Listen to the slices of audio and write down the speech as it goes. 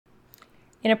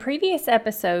In a previous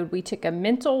episode, we took a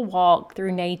mental walk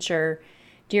through nature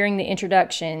during the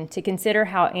introduction to consider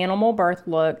how animal birth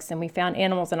looks, and we found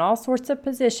animals in all sorts of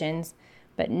positions,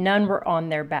 but none were on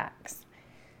their backs.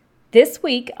 This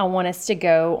week, I want us to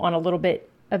go on a little bit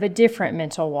of a different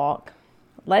mental walk.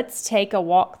 Let's take a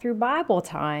walk through Bible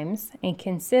times and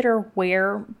consider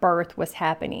where birth was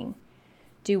happening.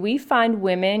 Do we find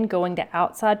women going to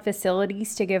outside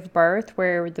facilities to give birth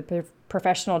where the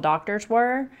professional doctors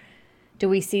were? Do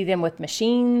we see them with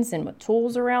machines and with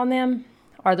tools around them?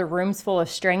 Are the rooms full of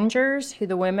strangers who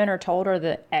the women are told are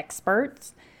the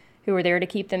experts who are there to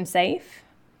keep them safe?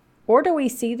 Or do we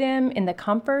see them in the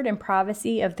comfort and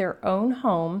privacy of their own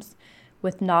homes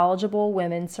with knowledgeable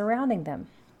women surrounding them?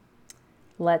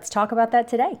 Let's talk about that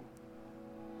today.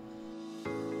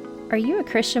 Are you a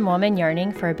Christian woman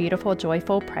yearning for a beautiful,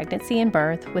 joyful pregnancy and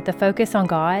birth with a focus on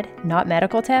God, not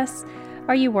medical tests?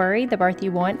 Are you worried the birth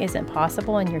you want isn't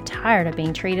possible and you're tired of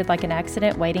being treated like an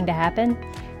accident waiting to happen?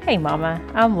 Hey Mama,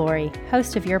 I'm Lori,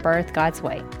 host of Your Birth God's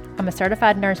Way. I'm a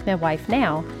certified nurse midwife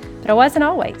now, but I wasn't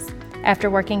always. After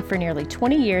working for nearly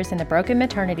 20 years in the broken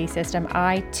maternity system,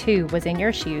 I too was in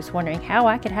your shoes wondering how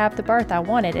I could have the birth I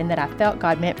wanted and that I felt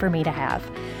God meant for me to have.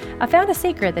 I found a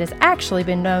secret that has actually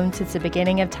been known since the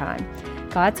beginning of time.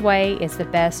 God's way is the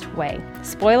best way.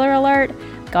 Spoiler alert,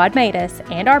 God made us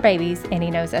and our babies, and He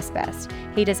knows us best.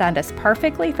 He designed us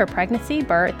perfectly for pregnancy,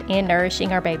 birth, and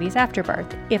nourishing our babies after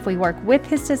birth, if we work with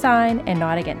His design and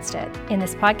not against it. In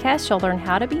this podcast, you'll learn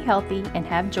how to be healthy and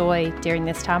have joy during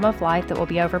this time of life that will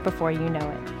be over before you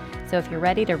know it. So if you're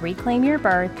ready to reclaim your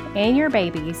birth and your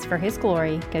babies for His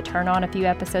glory, go turn on a few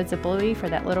episodes of Bluey for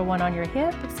that little one on your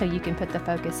hip so you can put the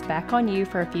focus back on you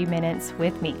for a few minutes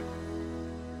with me.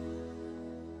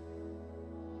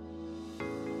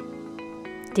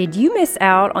 Did you miss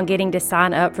out on getting to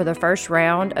sign up for the first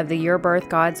round of the Your Birth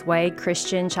God's Way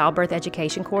Christian Childbirth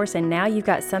Education course, and now you've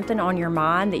got something on your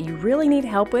mind that you really need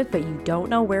help with, but you don't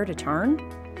know where to turn?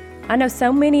 I know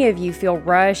so many of you feel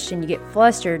rushed and you get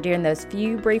flustered during those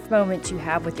few brief moments you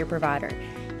have with your provider.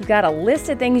 You've got a list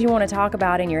of things you want to talk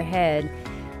about in your head,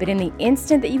 but in the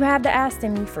instant that you have to ask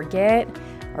them, you forget,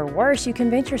 or worse, you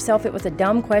convince yourself it was a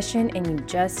dumb question and you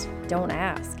just don't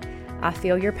ask. I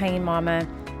feel your pain, Mama.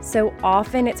 So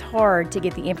often it's hard to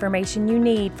get the information you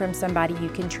need from somebody you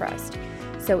can trust.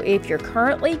 So if you're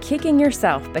currently kicking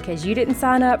yourself because you didn't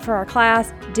sign up for our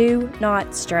class, do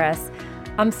not stress.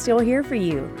 I'm still here for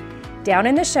you. Down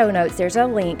in the show notes, there's a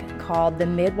link called the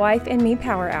Midwife and Me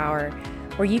Power Hour,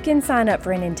 where you can sign up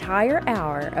for an entire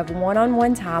hour of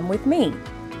one-on-one time with me.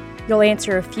 You'll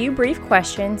answer a few brief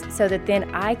questions so that then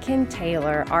I can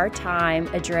tailor our time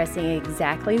addressing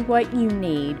exactly what you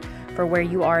need for where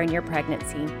you are in your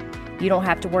pregnancy. You don't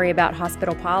have to worry about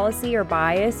hospital policy or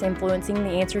bias influencing the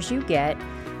answers you get.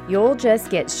 You'll just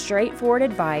get straightforward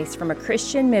advice from a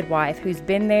Christian midwife who's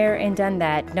been there and done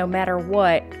that, no matter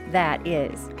what that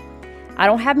is. I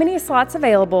don't have many slots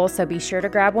available, so be sure to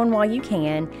grab one while you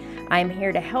can. I'm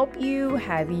here to help you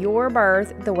have your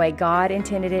birth the way God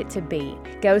intended it to be.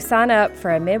 Go sign up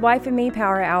for a Midwife and Me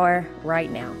Power Hour right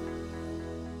now.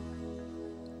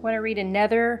 I want to read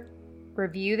another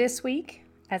review this week,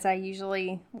 as I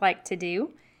usually like to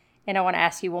do. And I want to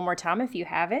ask you one more time, if you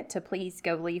haven't, to please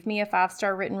go leave me a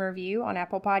 5-star written review on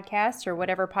Apple Podcasts or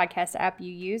whatever podcast app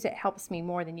you use. It helps me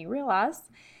more than you realize.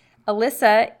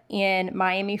 Alyssa in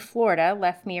Miami, Florida,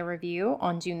 left me a review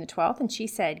on June the 12th, and she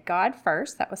said, God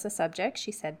first, that was the subject.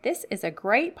 She said, this is a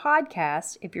great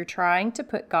podcast if you're trying to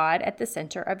put God at the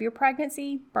center of your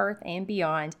pregnancy, birth, and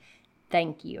beyond.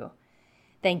 Thank you.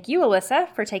 Thank you, Alyssa,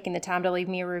 for taking the time to leave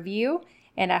me a review,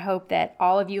 and I hope that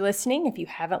all of you listening, if you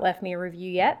haven't left me a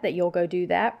review yet, that you'll go do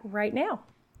that right now.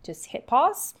 Just hit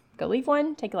pause, go leave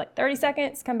one, take like 30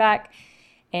 seconds, come back,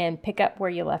 and pick up where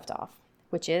you left off,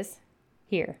 which is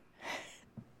here.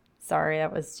 Sorry,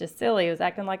 that was just silly. It was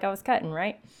acting like I was cutting,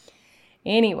 right?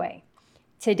 Anyway,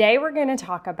 today we're going to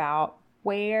talk about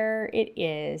where it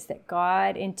is that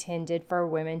God intended for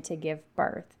women to give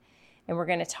birth. And we're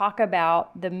going to talk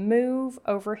about the move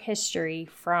over history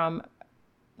from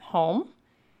home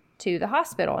to the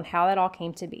hospital and how that all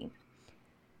came to be.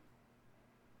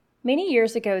 Many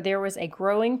years ago, there was a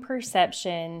growing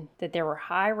perception that there were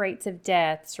high rates of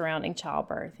death surrounding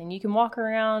childbirth. And you can walk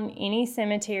around any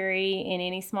cemetery in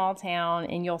any small town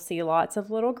and you'll see lots of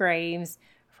little graves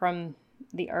from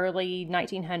the early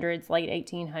 1900s, late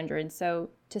 1800s. So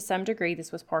to some degree,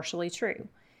 this was partially true.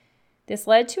 This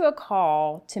led to a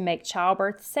call to make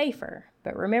childbirth safer.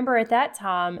 But remember, at that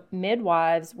time,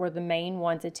 midwives were the main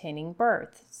ones attending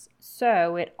births.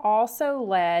 So it also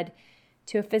led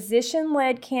to a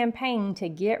physician-led campaign to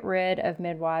get rid of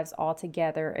midwives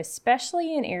altogether,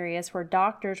 especially in areas where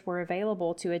doctors were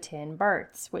available to attend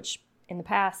births, which in the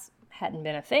past hadn't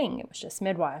been a thing. It was just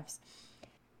midwives.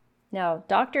 Now,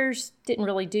 doctors didn't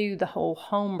really do the whole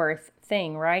home birth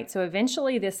thing, right? So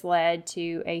eventually this led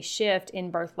to a shift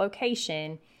in birth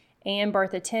location and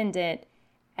birth attendant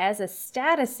as a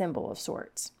status symbol of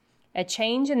sorts. A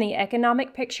change in the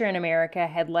economic picture in America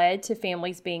had led to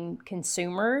families being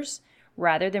consumers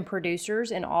rather than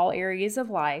producers in all areas of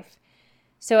life.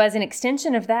 So as an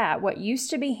extension of that, what used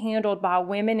to be handled by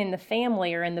women in the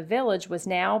family or in the village was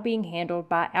now being handled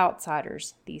by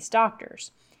outsiders, these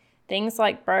doctors. Things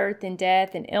like birth and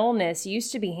death and illness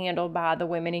used to be handled by the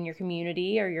women in your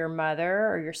community or your mother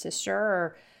or your sister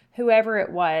or whoever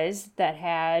it was that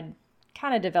had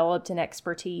kind of developed an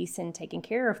expertise in taking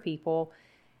care of people.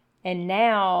 And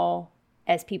now,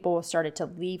 as people started to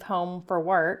leave home for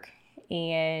work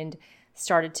and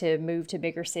started to move to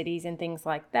bigger cities and things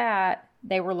like that,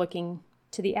 they were looking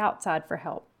to the outside for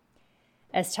help.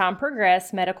 As time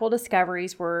progressed, medical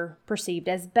discoveries were perceived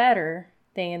as better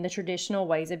than the traditional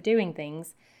ways of doing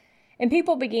things, and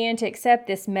people began to accept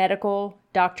this medical,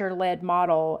 doctor-led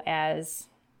model as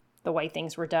the way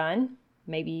things were done,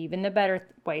 maybe even the better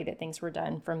way that things were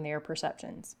done from their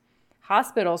perceptions.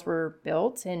 Hospitals were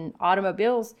built and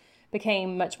automobiles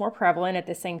became much more prevalent at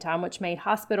the same time, which made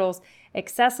hospitals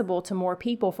accessible to more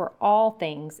people for all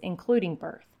things, including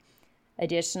birth.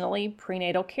 Additionally,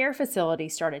 prenatal care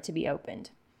facilities started to be opened.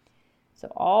 So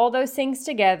all those things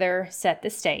together set the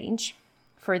stage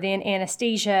for then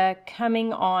anesthesia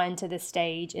coming on to the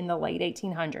stage in the late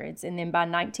 1800s. And then by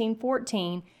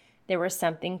 1914, there was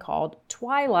something called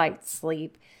twilight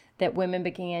sleep that women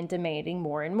began demanding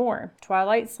more and more.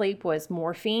 Twilight sleep was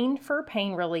morphine for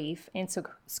pain relief and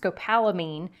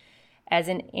scopolamine as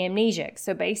an amnesiac.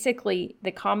 So basically,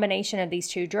 the combination of these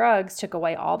two drugs took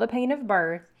away all the pain of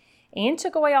birth and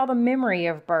took away all the memory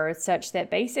of birth, such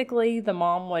that basically the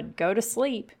mom would go to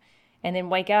sleep and then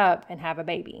wake up and have a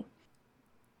baby.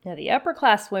 Now, the upper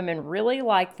class women really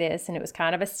liked this, and it was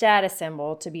kind of a status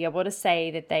symbol to be able to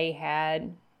say that they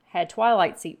had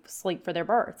twilight sleep for their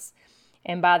births.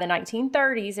 And by the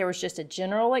 1930s, there was just a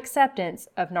general acceptance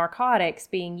of narcotics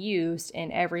being used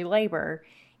in every labor,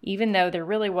 even though there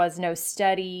really was no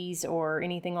studies or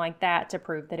anything like that to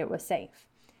prove that it was safe.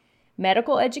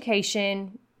 Medical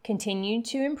education continued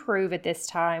to improve at this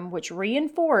time, which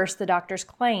reinforced the doctor's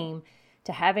claim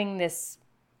to having this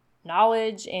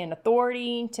knowledge and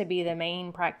authority to be the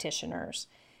main practitioners.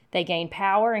 They gained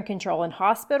power and control in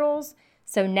hospitals.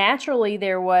 So naturally,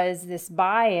 there was this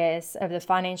bias of the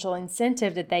financial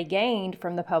incentive that they gained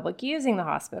from the public using the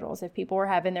hospitals. If people were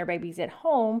having their babies at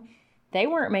home, they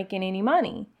weren't making any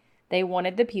money. They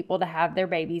wanted the people to have their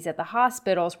babies at the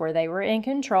hospitals where they were in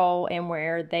control and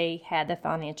where they had the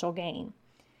financial gain.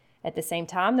 At the same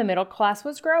time, the middle class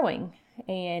was growing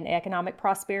and economic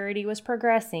prosperity was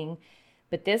progressing,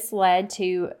 but this led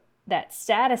to that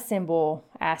status symbol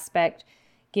aspect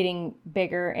getting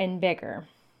bigger and bigger.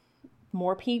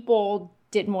 More people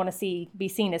didn't want to be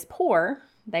seen as poor.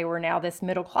 They were now this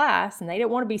middle class, and they didn't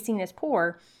want to be seen as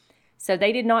poor. So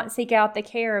they did not seek out the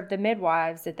care of the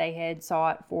midwives that they had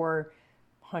sought for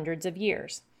hundreds of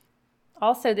years.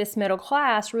 Also, this middle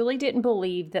class really didn't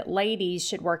believe that ladies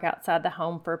should work outside the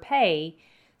home for pay,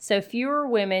 so fewer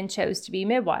women chose to be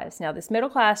midwives. Now, this middle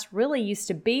class really used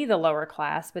to be the lower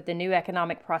class, but the new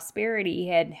economic prosperity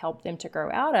had helped them to grow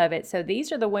out of it. So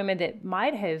these are the women that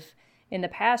might have in the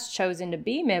past chosen to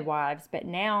be midwives, but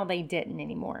now they didn't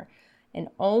anymore. And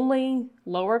only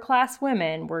lower class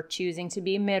women were choosing to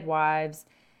be midwives,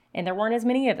 and there weren't as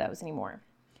many of those anymore.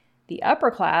 The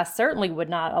upper class certainly would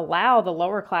not allow the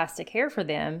lower class to care for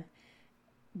them.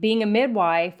 Being a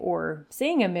midwife or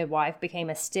seeing a midwife became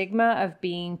a stigma of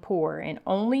being poor, and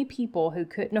only people who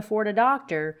couldn't afford a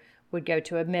doctor would go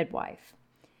to a midwife.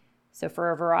 So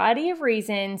for a variety of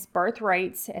reasons, birth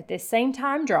rates at this same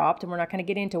time dropped, and we're not going to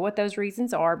get into what those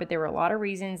reasons are, but there were a lot of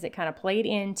reasons that kind of played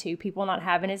into people not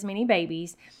having as many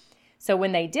babies. So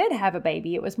when they did have a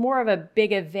baby, it was more of a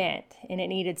big event, and it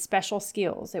needed special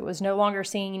skills. It was no longer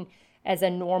seen as a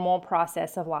normal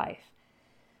process of life.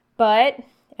 But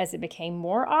as it became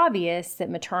more obvious that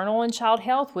maternal and child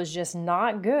health was just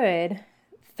not good,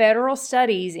 federal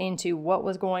studies into what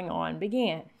was going on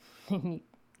began.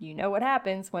 You know what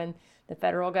happens when the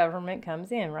federal government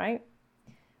comes in, right?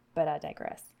 But I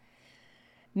digress.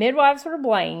 Midwives were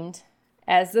blamed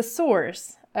as the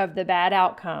source of the bad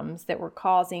outcomes that were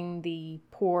causing the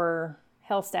poor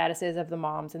health statuses of the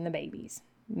moms and the babies.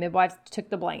 Midwives took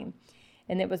the blame.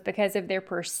 And it was because of their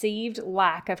perceived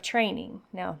lack of training.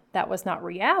 Now, that was not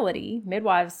reality.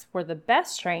 Midwives were the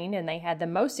best trained and they had the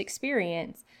most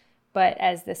experience. But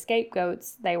as the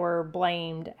scapegoats, they were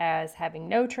blamed as having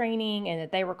no training and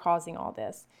that they were causing all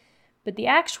this. But the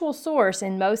actual source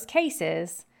in most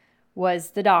cases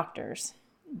was the doctors.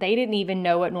 They didn't even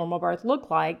know what normal birth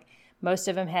looked like. Most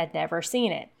of them had never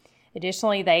seen it.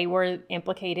 Additionally, they were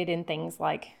implicated in things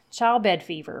like childbed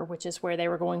fever, which is where they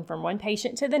were going from one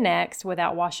patient to the next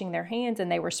without washing their hands, and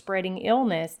they were spreading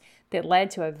illness that led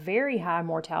to a very high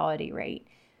mortality rate.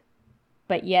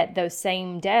 But yet those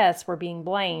same deaths were being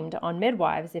blamed on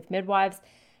midwives. If midwives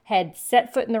had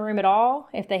set foot in the room at all,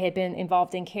 if they had been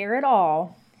involved in care at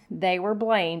all, they were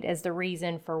blamed as the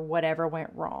reason for whatever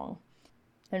went wrong.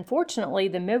 Unfortunately,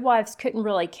 the midwives couldn't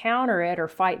really counter it or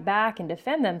fight back and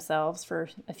defend themselves for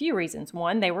a few reasons.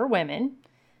 One, they were women.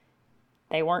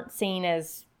 They weren't seen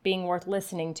as being worth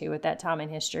listening to at that time in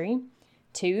history.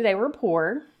 Two, they were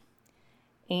poor.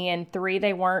 And three,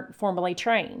 they weren't formally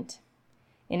trained.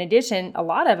 In addition, a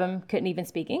lot of them couldn't even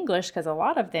speak English because a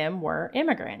lot of them were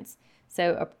immigrants.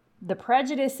 So the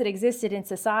prejudice that existed in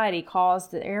society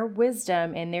caused their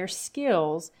wisdom and their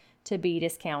skills to be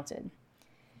discounted.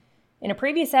 In a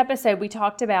previous episode, we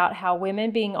talked about how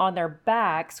women being on their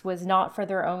backs was not for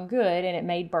their own good, and it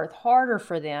made birth harder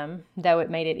for them, though it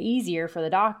made it easier for the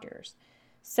doctors.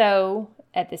 So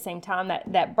at the same time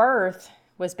that birth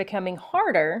was becoming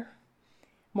harder,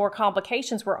 more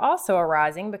complications were also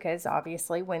arising because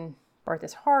obviously when birth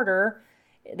is harder,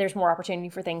 there's more opportunity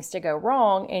for things to go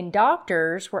wrong, and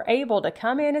doctors were able to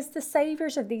come in as the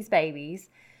saviors of these babies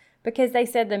because they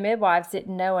said the midwives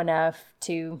didn't know enough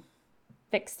to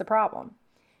fix the problem.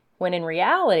 When in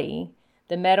reality,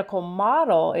 the medical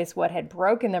model is what had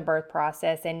broken the birth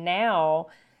process, and now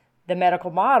the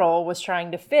medical model was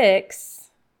trying to fix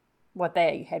what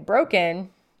they had broken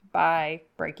by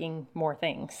breaking more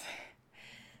things.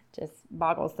 Just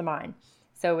boggles the mind.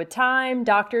 So with time,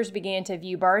 doctors began to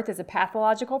view birth as a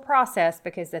pathological process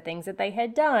because the things that they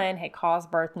had done had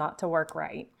caused birth not to work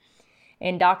right.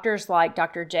 And doctors like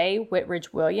Dr. J.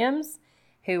 Whitridge Williams,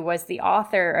 who was the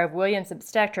author of Williams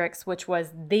Obstetrics, which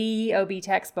was the OB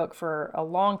textbook for a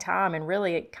long time, and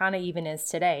really it kind of even is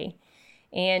today.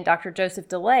 And Dr. Joseph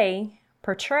DeLay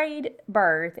portrayed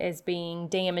birth as being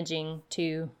damaging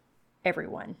to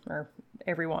everyone, or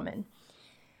every woman.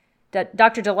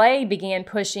 Dr. DeLay began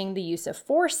pushing the use of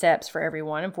forceps for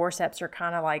everyone, and forceps are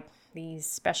kind of like these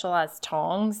specialized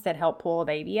tongs that help pull a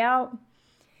baby out.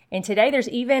 And today there's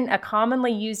even a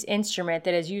commonly used instrument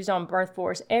that is used on birth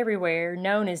floors everywhere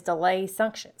known as DeLay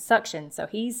suction. So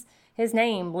his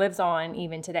name lives on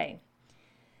even today.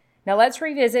 Now let's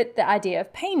revisit the idea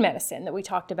of pain medicine that we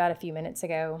talked about a few minutes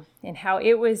ago and how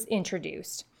it was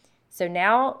introduced. So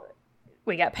now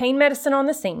we got pain medicine on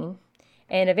the scene,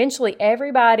 and eventually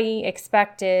everybody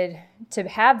expected to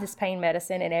have this pain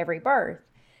medicine in every birth.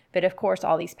 But of course,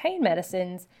 all these pain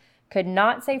medicines could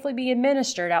not safely be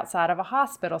administered outside of a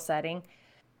hospital setting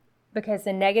because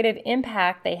the negative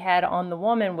impact they had on the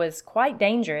woman was quite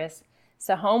dangerous,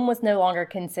 so home was no longer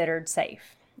considered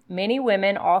safe. Many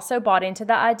women also bought into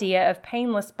the idea of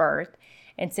painless birth,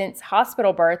 and since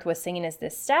hospital birth was seen as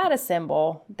this status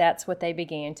symbol, that's what they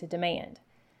began to demand.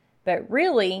 But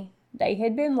really, they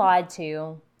had been lied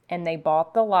to, and they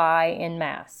bought the lie en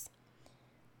masse.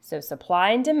 So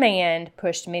supply and demand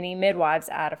pushed many midwives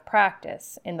out of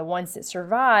practice, and the ones that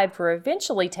survived were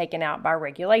eventually taken out by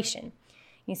regulation.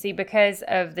 You see, because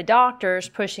of the doctors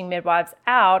pushing midwives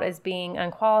out as being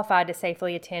unqualified to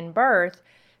safely attend birth,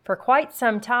 for quite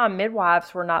some time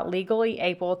midwives were not legally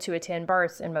able to attend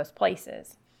births in most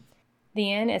places.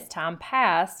 Then, as time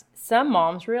passed, some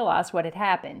moms realized what had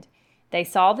happened. They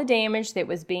saw the damage that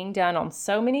was being done on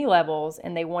so many levels,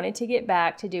 and they wanted to get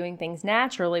back to doing things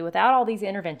naturally without all these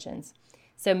interventions.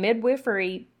 So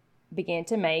midwifery began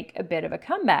to make a bit of a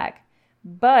comeback,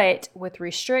 but with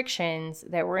restrictions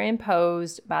that were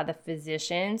imposed by the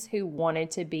physicians who wanted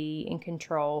to be in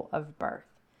control of birth.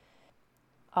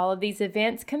 All of these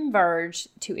events converged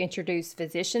to introduce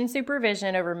physician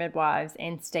supervision over midwives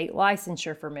and state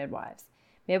licensure for midwives.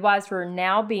 Midwives were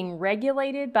now being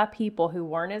regulated by people who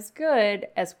weren't as good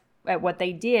at what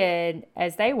they did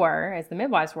as the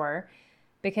midwives were,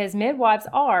 because midwives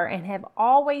are and have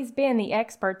always been the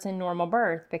experts in normal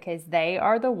birth because they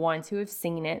are the ones who have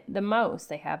seen it the most.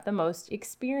 They have the most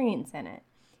experience in it.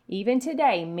 Even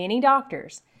today, many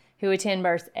doctors who attend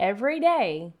births every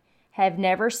day have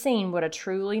never seen what a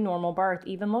truly normal birth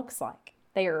even looks like.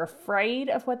 They are afraid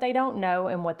of what they don't know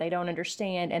and what they don't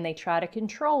understand, and they try to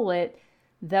control it,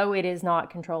 though it is not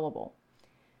controllable.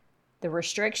 The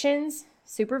restrictions,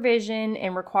 supervision,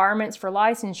 and requirements for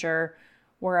licensure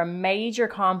were a major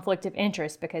conflict of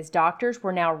interest because doctors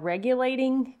were now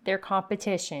regulating their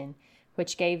competition,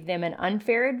 which gave them an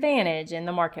unfair advantage in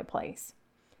the marketplace.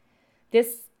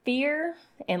 This fear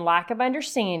and lack of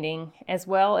understanding, as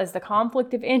well as the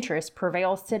conflict of interest,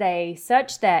 prevails today,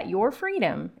 such that your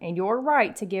freedom and your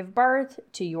right to give birth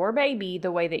to your baby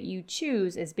the way that you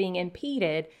choose is being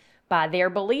impeded by their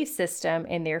belief system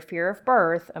and their fear of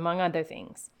birth, among other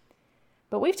things.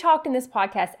 But we've talked in this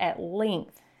podcast at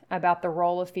length about the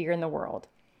role of fear in the world.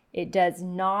 It does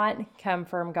not come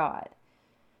from God.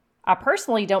 I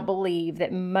personally don't believe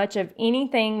that much of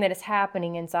anything that is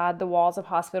happening inside the walls of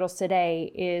hospitals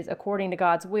today is according to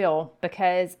God's will,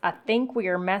 because I think we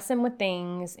are messing with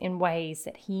things in ways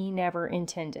that He never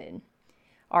intended.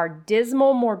 Our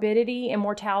dismal morbidity and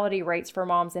mortality rates for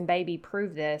moms and baby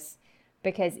prove this,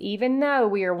 because even though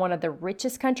we are one of the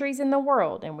richest countries in the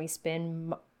world and we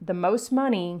spend the most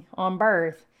money on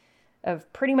birth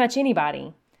of pretty much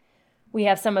anybody, we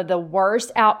have some of the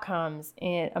worst outcomes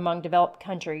among developed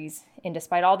countries, and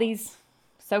despite all these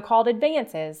so-called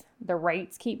advances, the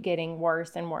rates keep getting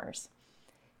worse and worse.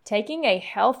 Taking a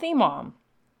healthy mom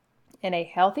and a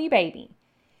healthy baby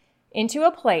into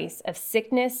a place of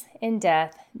sickness and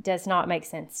death does not make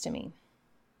sense to me.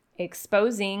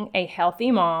 Exposing a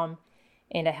healthy mom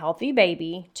and a healthy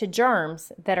baby to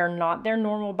germs that are not their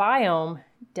normal biome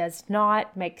does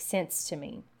not make sense to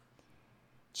me.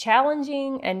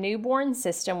 Challenging a newborn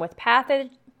system with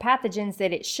pathogens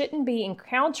that it shouldn't be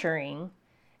encountering,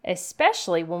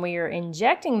 especially when we are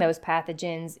injecting those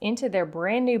pathogens into their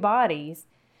brand new bodies,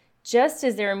 just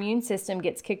as their immune system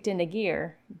gets kicked into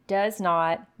gear, does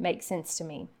not make sense to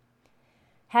me.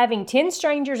 Having 10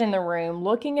 strangers in the room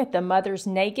looking at the mother's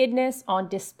nakedness on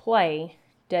display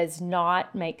does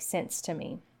not make sense to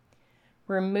me.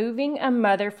 Removing a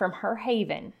mother from her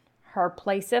haven, her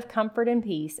place of comfort and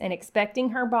peace, and expecting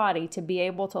her body to be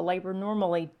able to labor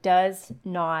normally does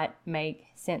not make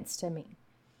sense to me.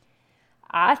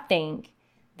 I think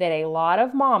that a lot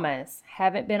of mamas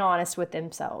haven't been honest with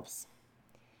themselves.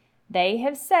 They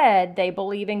have said they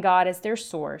believe in God as their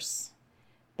source,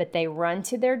 but they run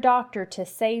to their doctor to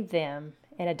save them,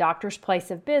 and a doctor's place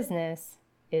of business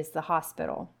is the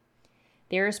hospital.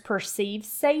 There is perceived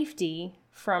safety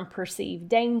from perceived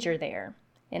danger there.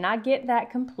 And I get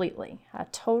that completely. I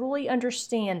totally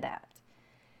understand that.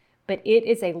 But it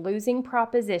is a losing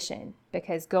proposition,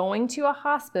 because going to a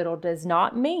hospital does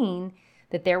not mean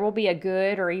that there will be a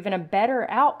good or even a better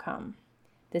outcome.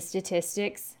 The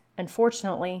statistics,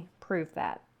 unfortunately, prove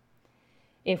that.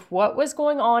 If what was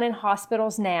going on in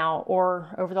hospitals now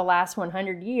or over the last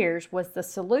 100 years was the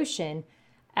solution,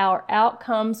 our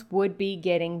outcomes would be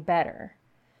getting better.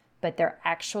 But they're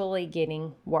actually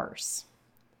getting worse.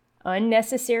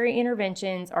 Unnecessary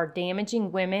interventions are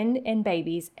damaging women and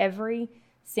babies every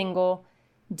single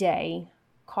day,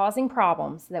 causing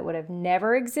problems that would have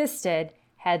never existed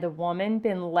had the woman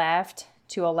been left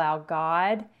to allow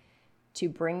God to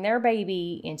bring their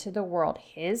baby into the world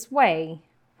His way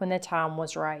when the time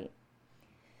was right.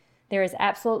 There is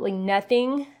absolutely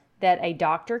nothing that a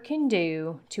doctor can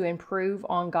do to improve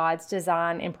on God's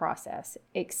design and process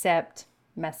except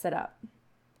mess it up.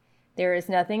 There is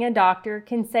nothing a doctor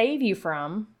can save you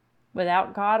from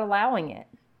without God allowing it.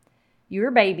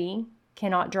 Your baby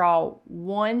cannot draw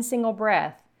one single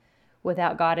breath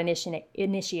without God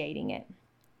initiating it.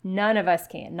 None of us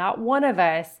can. Not one of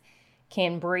us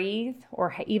can breathe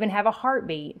or even have a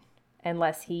heartbeat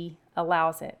unless He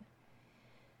allows it.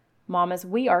 Mamas,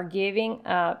 we are giving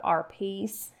up our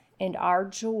peace and our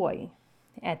joy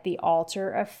at the altar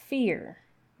of fear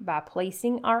by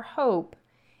placing our hope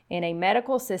in a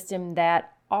medical system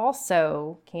that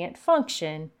also can't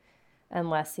function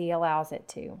unless He allows it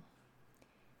to.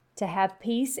 To have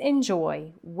peace and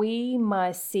joy, we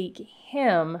must seek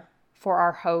Him for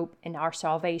our hope and our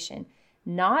salvation,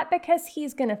 not because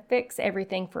He's going to fix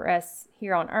everything for us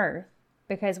here on earth,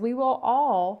 because we will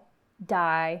all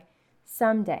die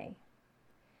someday,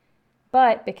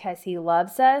 but because He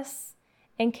loves us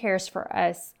and cares for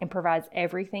us and provides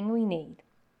everything we need.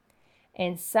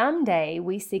 And someday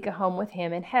we seek a home with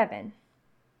Him in heaven.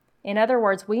 In other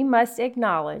words, we must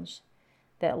acknowledge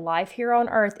that life here on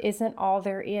earth isn't all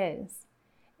there is.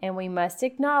 And we must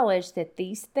acknowledge that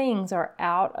these things are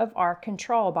out of our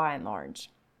control by and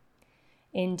large.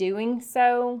 In doing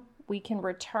so, we can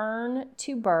return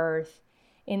to birth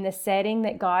in the setting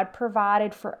that God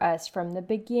provided for us from the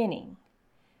beginning,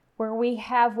 where we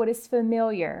have what is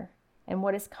familiar and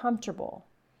what is comfortable,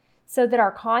 so that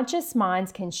our conscious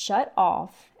minds can shut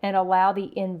off and allow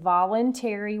the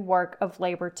involuntary work of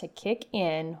labor to kick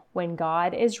in when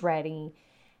God is ready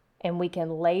and we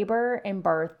can labor and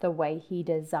birth the way He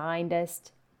designed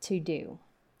us to do,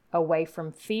 away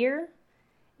from fear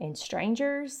and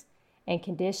strangers and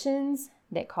conditions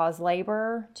that cause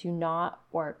labor to not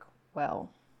work well.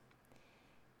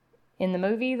 In the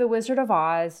movie The Wizard of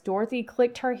Oz, Dorothy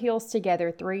clicked her heels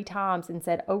together 3 times and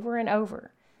said over and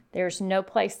over, "There's no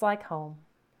place like home.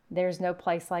 There's no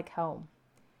place like home."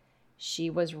 She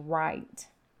was right.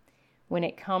 When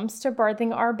it comes to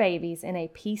birthing our babies in a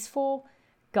peaceful,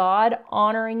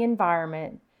 God-honoring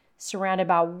environment, surrounded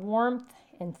by warmth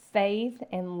and faith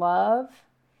and love,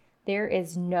 there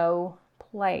is no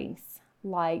place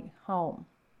like home.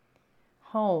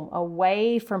 Home,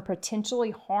 away from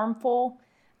potentially harmful,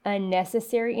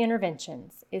 unnecessary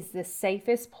interventions, is the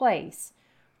safest place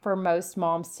for most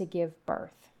moms to give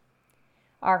birth.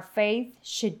 Our faith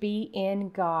should be in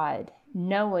God,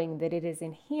 knowing that it is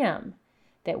in Him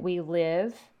that we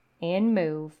live and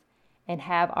move and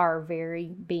have our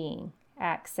very being.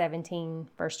 Acts 17,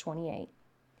 verse 28.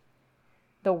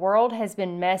 The world has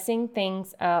been messing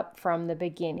things up from the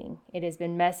beginning. It has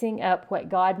been messing up what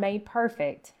God made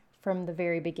perfect from the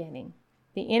very beginning.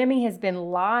 The enemy has been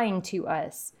lying to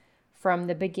us from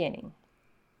the beginning.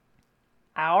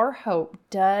 Our hope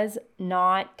does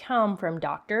not come from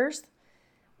doctors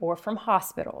or from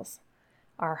hospitals.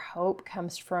 Our hope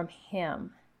comes from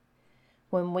Him.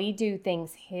 When we do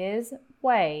things His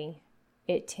way,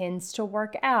 it tends to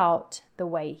work out the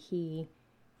way He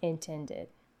intended.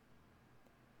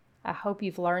 I hope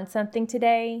you've learned something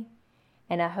today,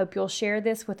 and I hope you'll share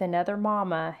this with another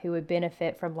mama who would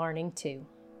benefit from learning too.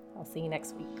 I'll see you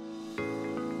next week.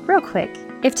 Real quick,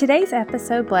 if today's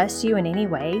episode blessed you in any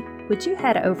way, would you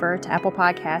head over to Apple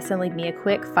Podcasts and leave me a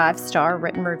quick 5-star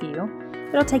written review?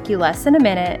 It'll take you less than a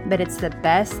minute, but it's the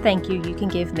best thank you you can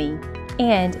give me,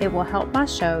 and it will help my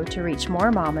show to reach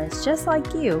more mamas just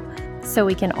like you, so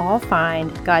we can all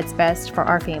find God's best for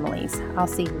our families. I'll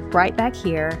see you right back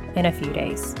here in a few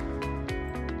days.